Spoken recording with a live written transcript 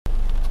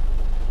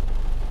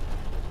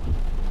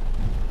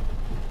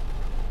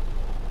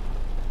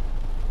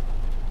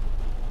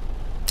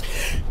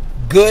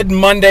Good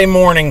Monday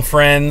morning,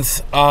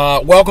 friends.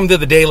 Welcome to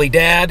the Daily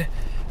Dad.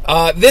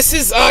 This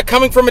is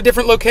coming from a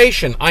different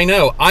location. I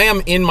know. I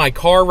am in my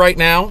car right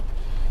now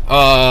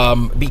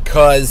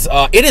because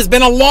it has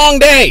been a long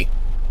day.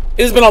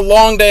 It has been a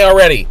long day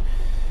already.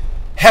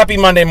 Happy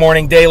Monday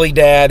morning, Daily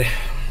Dad.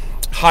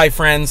 Hi,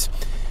 friends.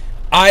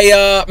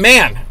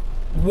 Man,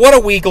 what a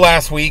week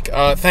last week.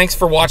 Thanks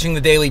for watching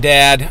the Daily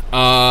Dad.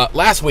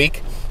 Last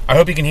week, I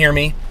hope you can hear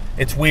me.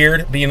 It's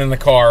weird being in the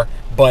car,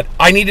 but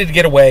I needed to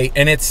get away,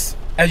 and it's,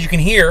 as you can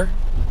hear,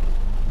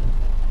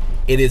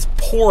 it is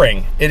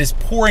pouring. It is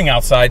pouring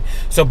outside.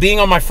 So being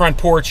on my front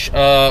porch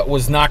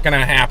was not going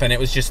to happen. It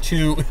was just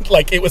too,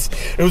 like, it was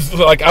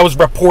like I was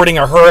reporting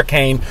a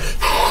hurricane.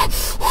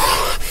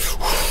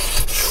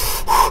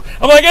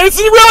 I'm like, it's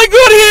really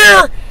good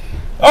here.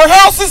 Our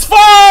house is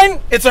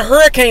fine. It's a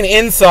hurricane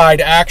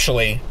inside,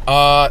 actually.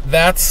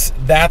 That's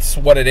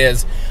what it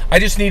is. I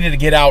just needed to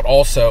get out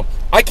also.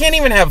 I can't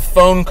even have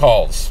phone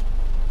calls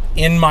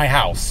in my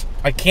house.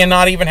 I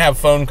cannot even have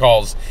phone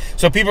calls.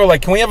 So people are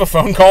like, can we have a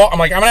phone call? I'm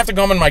like, I'm going to have to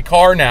go in my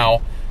car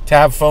now to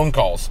have phone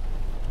calls.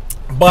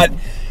 But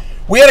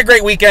we had a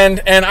great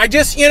weekend, and I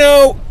just,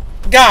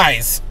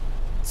 guys,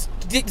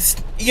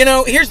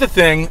 here's the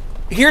thing.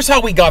 Here's how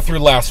we got through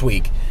last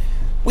week.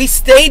 We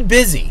stayed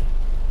busy.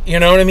 You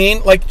know what I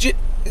mean? Like,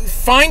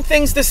 find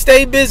things to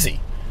stay busy.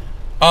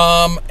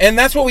 And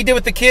that's what we did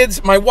with the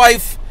kids. My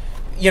wife,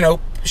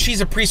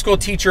 she's a preschool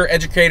teacher,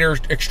 educator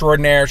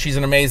extraordinaire. She's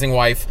an amazing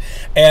wife.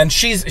 And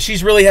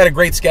she's really had a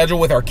great schedule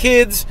with our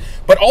kids.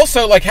 But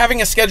also, like,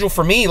 having a schedule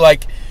for me,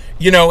 like,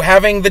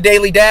 having the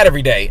Daily Dad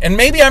every day. And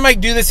maybe I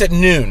might do this at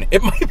noon.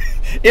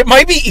 It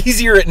might be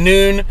easier at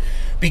noon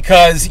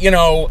because, in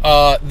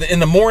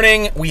the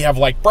morning we have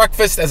like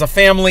breakfast as a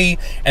family,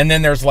 and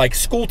then there's like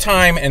school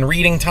time and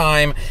reading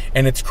time,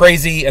 and it's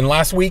crazy. And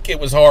last week it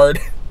was hard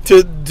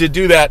to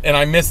do that, and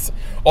I missed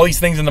all these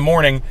things in the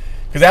morning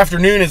because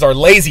afternoon is our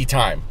lazy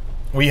time.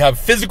 We have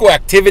physical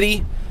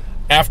activity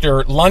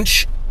after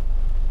lunch,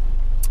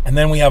 and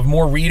then we have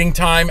more reading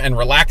time and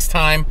relaxed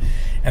time,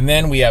 and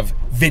then we have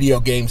video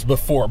games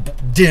before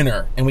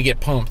dinner, and we get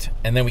pumped,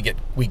 and then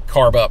we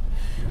carb up.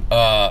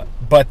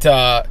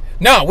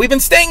 No, we've been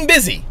staying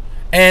busy,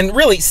 and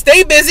really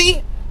stay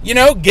busy,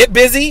 get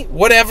busy,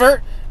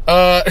 whatever.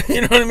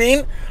 You know what I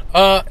mean?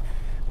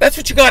 That's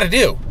what you got to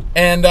do.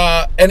 And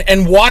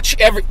watch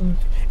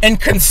and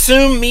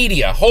consume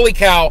media. Holy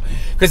cow.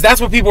 Because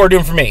that's what people are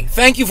doing for me.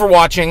 Thank you for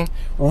watching.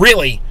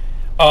 Really,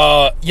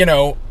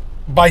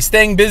 by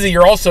staying busy,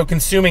 you're also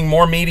consuming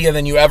more media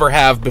than you ever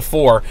have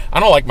before. I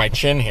don't like my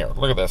chin here.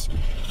 Look at this.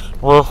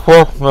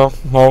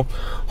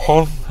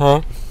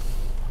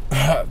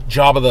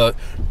 Jabba the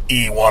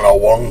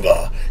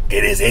Iwanawonga.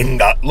 Get his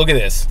inga. Look at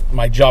this.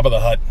 My Jabba the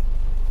Hutt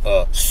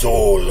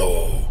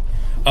solo.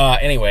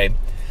 Anyway.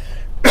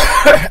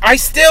 I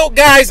still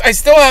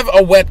have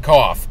a wet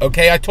cough.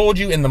 Okay, I told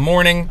you in the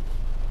morning.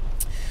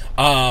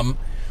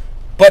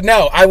 But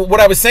no, what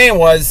I was saying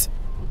was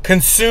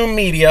consume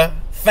media.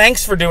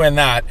 Thanks for doing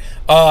that.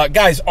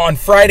 Guys, on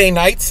Friday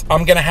nights,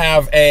 I'm going to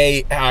have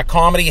a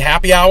comedy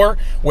happy hour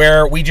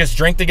where we just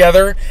drink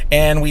together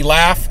and we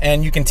laugh,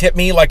 and you can tip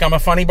me like I'm a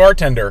funny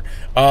bartender.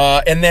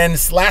 And then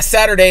last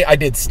Saturday, I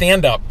did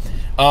stand-up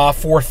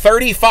for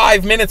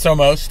 35 minutes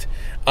almost,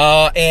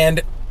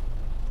 and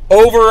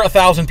over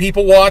 1,000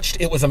 people watched.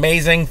 It was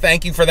amazing.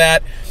 Thank you for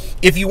that.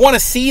 If you want to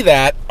see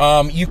that,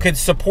 you could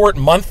support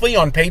monthly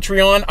on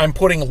Patreon. I'm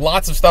putting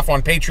lots of stuff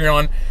on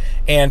Patreon,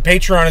 and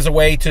Patreon is a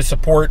way to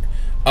support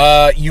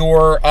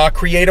your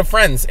creative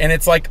friends, and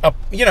it's like a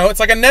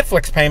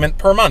Netflix payment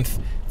per month.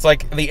 It's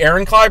like the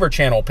Aaron Kleiber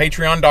channel,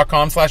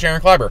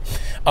 patreon.com/Aaron Kleiber.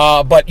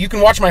 But you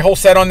can watch my whole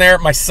set on there.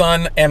 My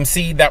son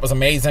emceed. That was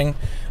amazing.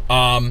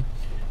 Yeah,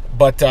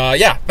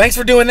 thanks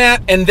for doing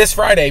that. And this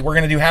Friday, we're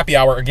going to do happy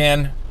hour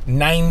again,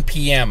 8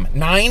 p.m.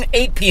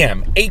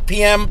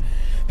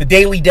 The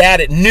Daily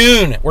Dad at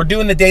noon. We're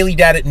doing the Daily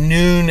Dad at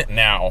noon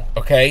now,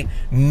 okay?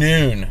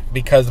 Noon,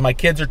 because my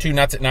kids are too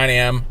nuts at 9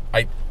 a.m.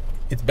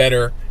 It's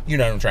better. You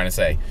know what I'm trying to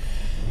say.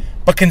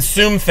 But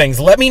consume things.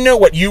 Let me know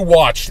what you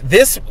watched.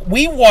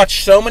 We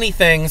watched so many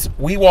things.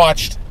 We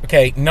watched,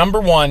 number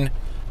one,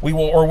 we've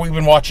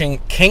been watching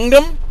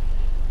Kingdom.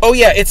 Oh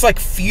yeah, it's like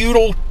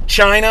feudal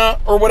China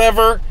or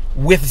whatever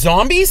with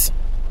zombies.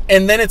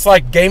 And then it's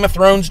like Game of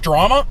Thrones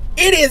drama.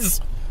 It is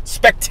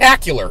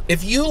spectacular.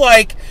 If you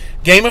like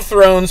Game of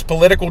Thrones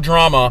political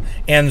drama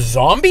and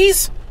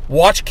zombies,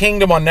 watch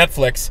Kingdom on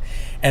Netflix.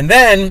 And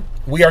then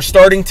we are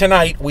starting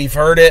tonight. We've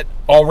heard it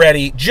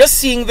already. Just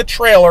seeing the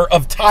trailer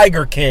of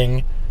Tiger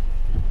King.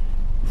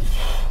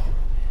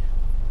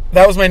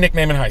 That was my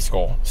nickname in high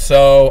school.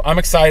 So I'm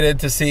excited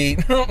to see.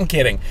 No, I'm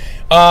kidding.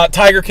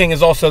 Tiger King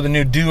is also the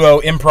new duo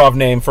improv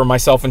name for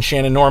myself and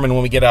Shannon Norman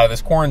when we get out of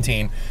this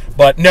quarantine.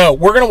 But no,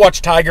 we're going to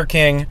watch Tiger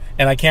King,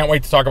 and I can't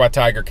wait to talk about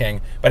Tiger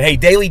King. But hey,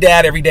 Daily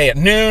Dad every day at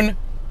noon.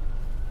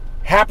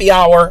 Happy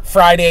hour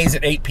Fridays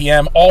at 8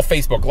 p.m. All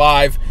Facebook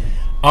Live.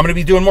 I'm going to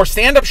be doing more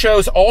stand-up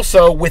shows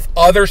also with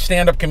other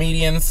stand-up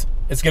comedians.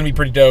 It's going to be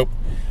pretty dope.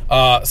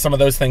 some of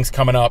those things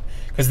coming up,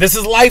 because this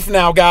is life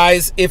now,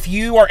 guys. If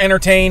you are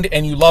entertained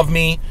and you love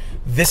me,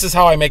 this is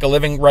how I make a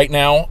living right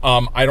now.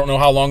 I don't know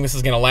how long this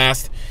is going to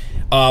last,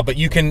 but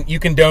you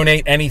can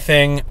donate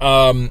anything.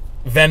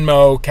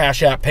 Venmo,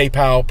 Cash App,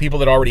 PayPal. People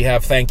that already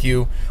have, thank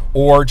you.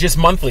 Or just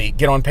monthly,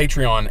 get on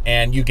Patreon,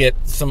 and you get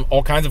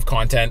all kinds of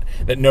content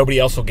that nobody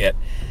else will get.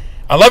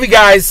 I love you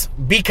guys.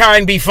 Be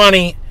kind, be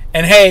funny,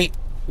 and hey,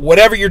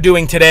 whatever you're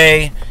doing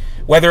today,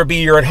 whether it be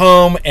you're at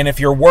home, and if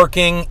you're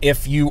working,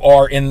 if you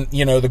are in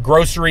the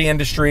grocery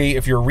industry,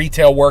 if you're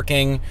retail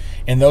working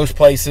in those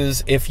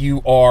places, if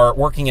you are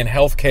working in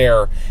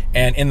healthcare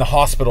and in the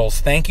hospitals,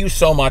 thank you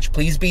so much.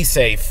 Please be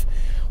safe.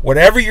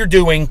 Whatever you're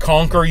doing,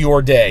 conquer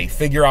your day.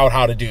 Figure out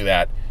how to do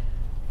that.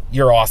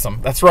 You're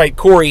awesome. That's right,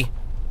 Corey,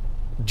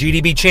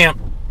 GDB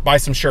champ. Buy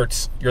some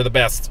shirts. You're the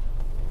best.